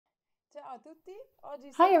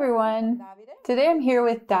Hi everyone! Today I'm here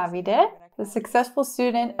with Davide, the successful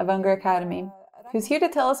student of Unger Academy, who's here to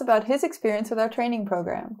tell us about his experience with our training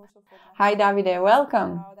program. Hi Davide,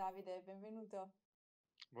 welcome!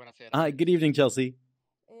 Hi, good evening, Chelsea.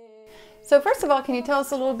 So first of all, can you tell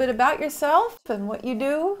us a little bit about yourself and what you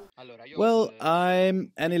do? Well,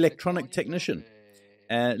 I'm an electronic technician.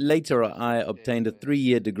 Later, I obtained a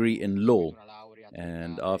 3-year degree in law.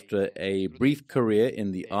 And after a brief career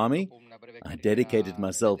in the army, I dedicated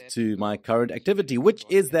myself to my current activity, which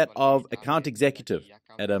is that of account executive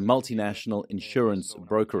at a multinational insurance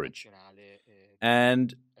brokerage.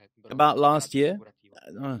 And about last year,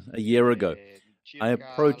 a year ago, I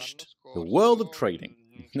approached the world of trading.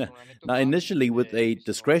 Now, initially with a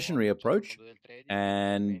discretionary approach,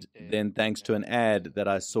 and then thanks to an ad that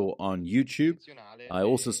I saw on YouTube, I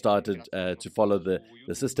also started to follow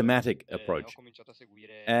the systematic approach.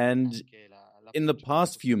 And in the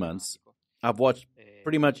past few months, I've watched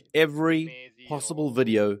pretty much every possible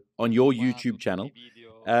video on your YouTube channel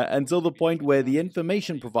until the point where the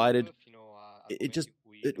information provided,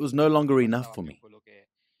 it was no longer enough for me.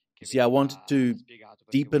 You see, I wanted to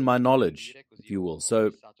deepen my knowledge, if you will.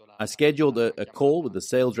 So I scheduled a call with the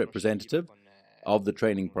sales representative of the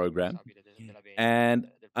training program, and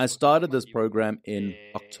I started this program in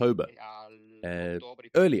October,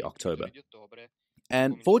 early October.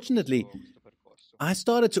 And fortunately, I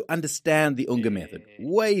started to understand the Unger method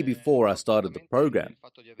way before I started the program,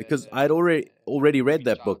 because I'd already read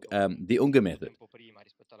that book, The Unger Method.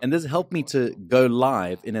 And this helped me to go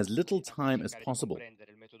live in as little time as possible.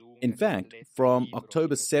 In fact, from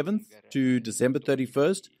October 7th to December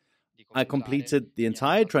 31st, I completed the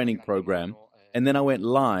entire training program, and then I went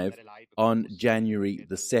live on January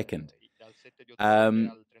the 2nd.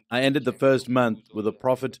 I ended the first month with a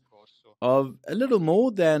profit of a little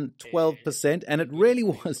more than 12%, and it really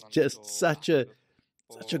was just such a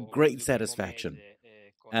great satisfaction.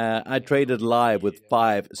 I traded live with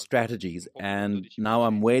 5 strategies, and now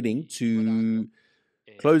I'm waiting to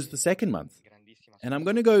close the second month. And I'm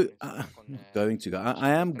I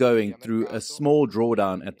am going through a small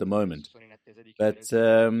drawdown at the moment. But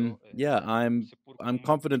I'm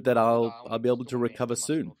confident that I'll be able to recover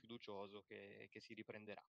soon.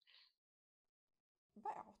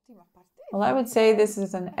 Well, I would say this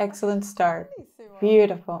is an excellent start.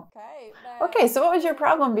 Beautiful. Okay, so what was your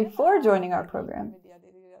problem before joining our program?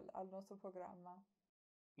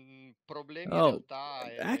 Oh,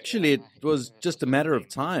 actually, it was just a matter of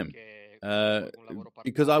time.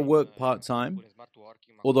 Because I work part-time,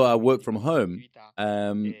 although I work from home,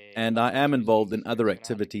 and I am involved in other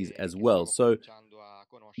activities as well. So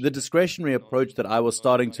the discretionary approach that I was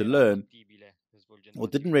starting to learn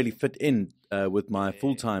didn't really fit in with my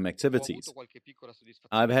full-time activities.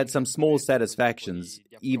 I've had some small satisfactions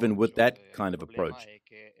even with that kind of approach.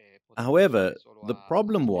 However, the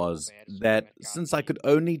problem was that since I could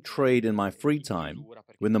only trade in my free time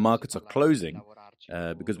when the markets are closing,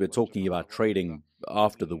 because we're talking about trading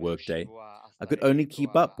after the workday, I could only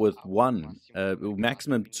keep up with one,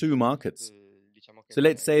 maximum 2 markets. So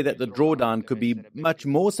let's say that the drawdown could be much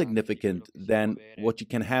more significant than what you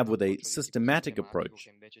can have with a systematic approach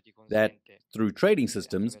that, through trading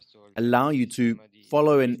systems, allow you to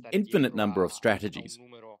follow an infinite number of strategies,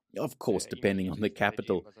 of course, depending on the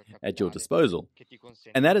capital at your disposal.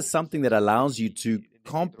 And that is something that allows you to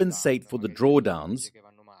compensate for the drawdowns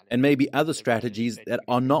and maybe other strategies that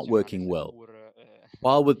are not working well.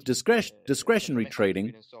 While with discretionary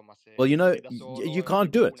trading, well, you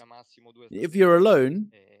can't do it. If you're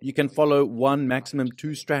alone, you can follow 1, maximum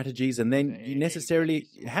 2 strategies, and then you necessarily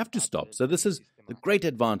have to stop. So this is the great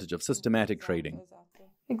advantage of systematic trading.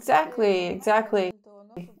 Exactly.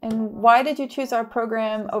 And why did you choose our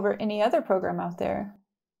program over any other program out there?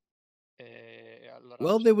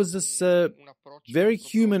 Well, there was this very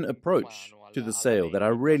human approach to the sale that I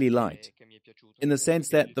really liked, in the sense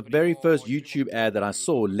that the very first YouTube ad that I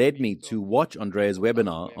saw led me to watch Andrea's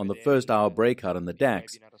webinar on the first hour breakout on the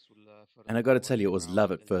DAX. And I got to tell you, it was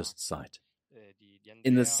love at first sight,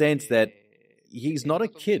 in the sense that he's not a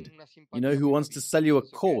kid, who wants to sell you a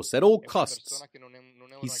course at all costs.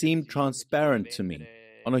 He seemed transparent to me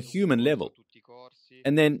on a human level.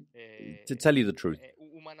 And then, to tell you the truth,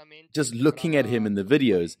 just looking at him in the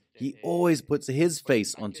videos, he always puts his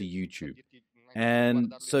face onto YouTube.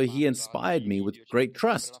 And so he inspired me with great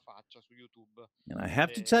trust. And I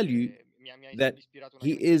have to tell you that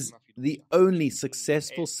he is the only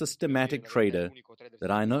successful systematic trader that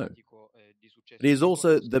I know. But he is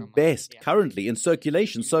also the best currently in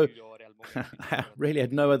circulation. So I really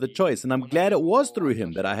had no other choice. And I'm glad it was through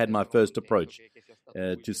him that I had my first approach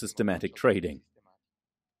to systematic trading.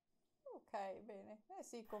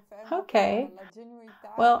 Okay.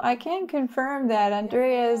 Well, I can confirm that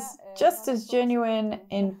Andrea is just as genuine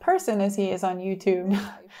in person as he is on YouTube.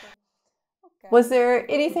 Was there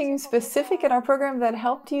anything specific in our program that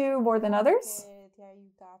helped you more than others?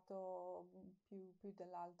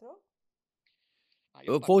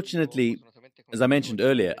 Fortunately, as I mentioned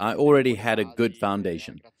earlier, I already had a good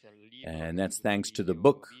foundation. And that's thanks to the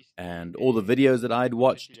book and all the videos that I'd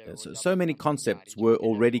watched. So many concepts were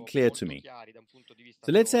already clear to me.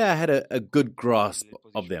 So let's say I had a good grasp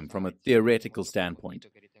of them from a theoretical standpoint.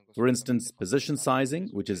 For instance, position sizing,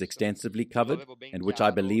 which is extensively covered and which I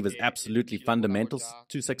believe is absolutely fundamental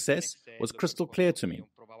to success, was crystal clear to me.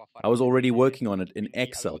 I was already working on it in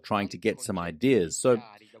Excel, trying to get some ideas. So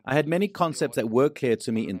I had many concepts that were clear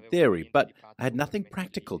to me in theory, but I had nothing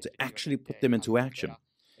practical to actually put them into action.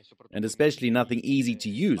 And especially nothing easy to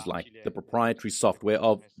use like the proprietary software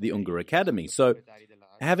of the Unger Academy. So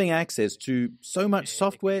having access to so much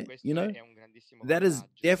software, that is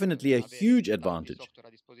definitely a huge advantage.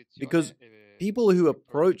 Because people who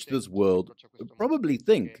approach this world probably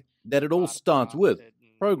think that it all starts with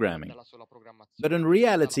programming. But in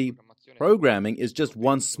reality, programming is just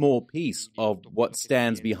one small piece of what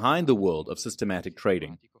stands behind the world of systematic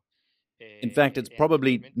trading. In fact, it's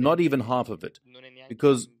probably not even half of it,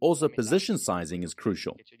 because also position sizing is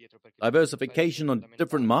crucial. Diversification on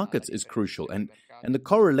different markets is crucial, and the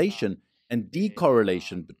correlation and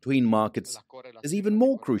decorrelation between markets is even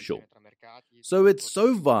more crucial. So it's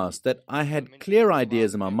so vast that I had clear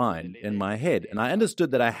ideas in my mind, in my head, and I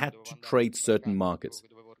understood that I had to trade certain markets.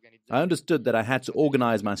 I understood that I had to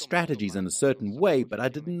organize my strategies in a certain way, but I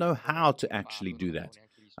didn't know how to actually do that.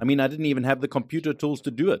 I didn't even have the computer tools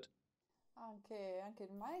to do it.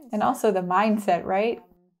 And also the mindset, right?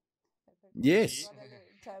 Yes.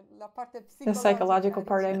 The psychological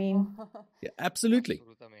part, I mean. Yeah, absolutely.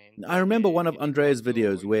 I remember one of Andrea's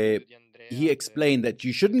videos where he explained that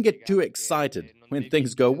you shouldn't get too excited when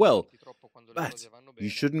things go well, but you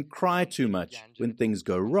shouldn't cry too much when things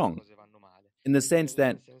go wrong. In the sense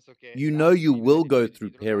that you will go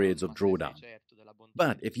through periods of drawdown.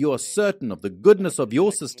 But if you are certain of the goodness of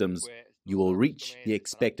your systems, you will reach the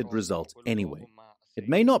expected result anyway. It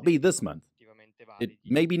may not be this month. It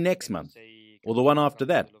may be next month or the one after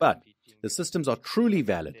that, but the systems are truly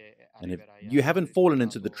valid. And if you haven't fallen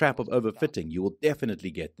into the trap of overfitting, you will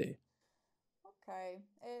definitely get there.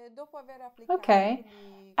 Okay.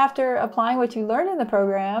 After applying what you learned in the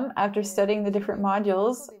program, after studying the different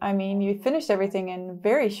modules, you finished everything in a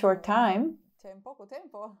very short time.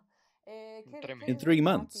 In 3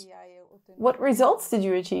 months. What results did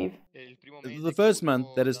you achieve? The first month,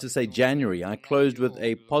 that is to say January, I closed with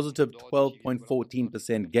a positive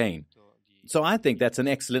 12.14% gain. So I think that's an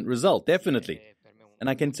excellent result, definitely. And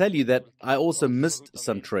I can tell you that I also missed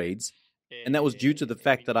some trades, and that was due to the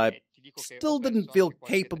fact that I still didn't feel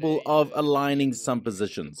capable of aligning some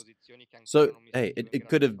positions. So, hey, it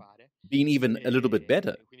could have been even a little bit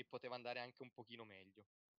better.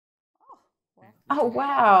 Oh,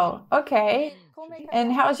 wow. Okay.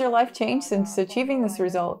 And how has your life changed since achieving this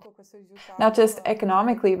result? Not just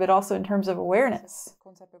economically, but also in terms of awareness.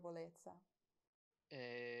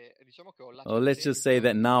 Well, let's just say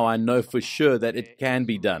that now I know for sure that it can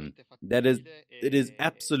be done. That is, it is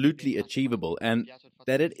absolutely achievable, and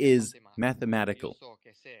that it is mathematical.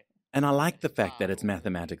 And I like the fact that it's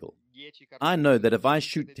mathematical. I know that if I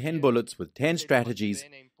shoot 10 bullets with 10 strategies,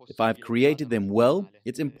 if I've created them well,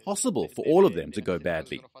 it's impossible for all of them to go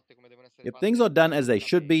badly. If things are done as they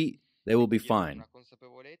should be, they will be fine.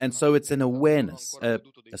 And so it's an awareness, a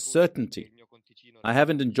certainty. I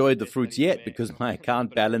haven't enjoyed the fruits yet because my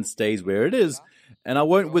account balance stays where it is, and I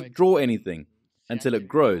won't withdraw anything until it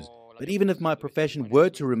grows. But even if my profession were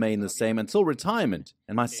to remain the same until retirement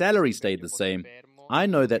and my salary stayed the same, I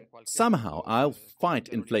know that somehow I'll fight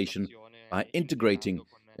inflation by integrating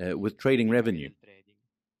with trading revenue.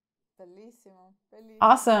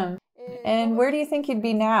 Awesome. And where do you think you'd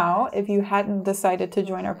be now if you hadn't decided to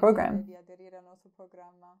join our program?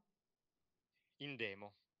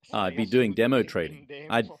 I'd be doing demo trading.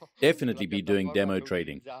 I'd definitely be doing demo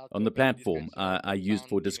trading on the platform I used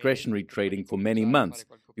for discretionary trading for many months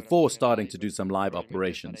before starting to do some live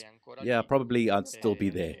operations. Yeah, probably I'd still be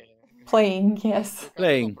there. Playing, yes.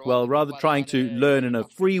 Playing, well, rather trying to learn in a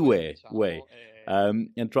freeware way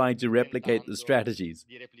and trying to replicate the strategies.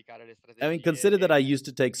 Consider that I used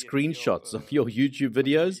to take screenshots of your YouTube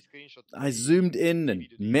videos. I zoomed in and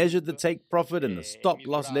measured the take profit and the stop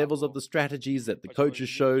loss levels of the strategies that the coaches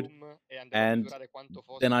showed, and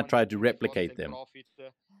then I tried to replicate them.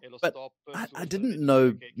 But I didn't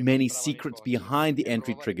know many secrets behind the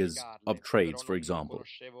entry triggers of trades, for example.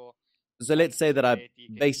 So let's say that I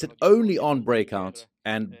base it only on breakout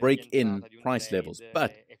and break-in price levels,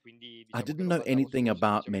 but I didn't know anything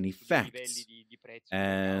about many facts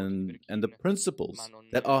and the principles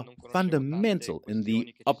that are fundamental in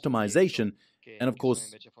the optimization and, of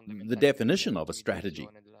course, the definition of a strategy.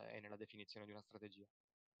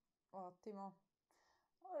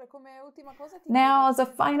 Now, as a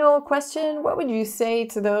final question, what would you say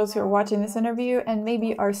to those who are watching this interview and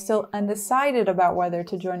maybe are still undecided about whether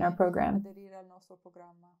to join our program?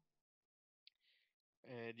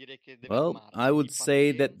 Well, I would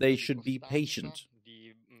say that they should be patient,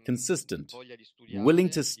 consistent, willing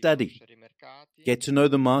to study, get to know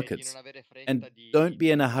the markets, and don't be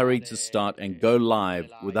in a hurry to start and go live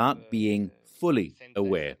without being fully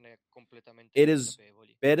aware. It is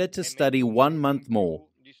better to study 1 month more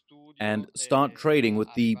and start trading with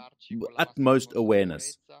the utmost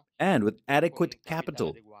awareness and with adequate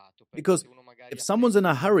capital. Because if someone's in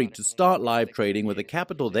a hurry to start live trading with a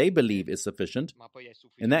capital they believe is sufficient,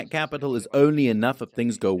 and that capital is only enough if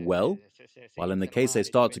things go well, while in the case they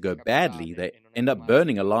start to go badly, they end up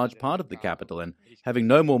burning a large part of the capital and having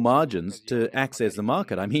no more margins to access the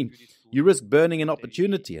market. I mean, you risk burning an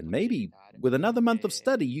opportunity, and maybe with another month of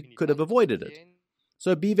study, you could have avoided it.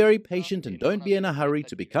 So be very patient and don't be in a hurry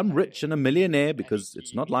to become rich and a millionaire, because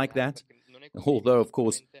it's not like that. Although, of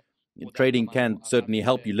course, trading can certainly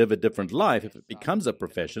help you live a different life if it becomes a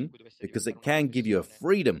profession, because it can give you a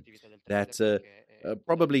freedom that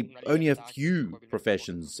probably only a few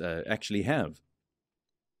professions actually have.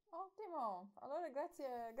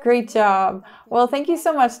 Great job. Well, thank you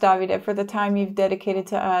so much, Davide, for the time you've dedicated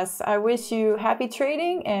to us. I wish you happy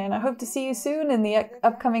trading, and I hope to see you soon in the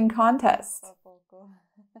upcoming contest.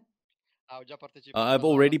 I've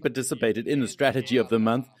already participated in the Strategy of the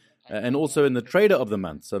Month and also in the Trader of the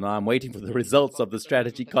Month, so now I'm waiting for the results of the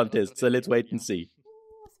strategy contest, so let's wait and see.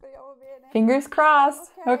 Fingers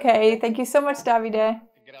crossed. Okay, thank you so much, Davide.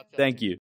 Thank you.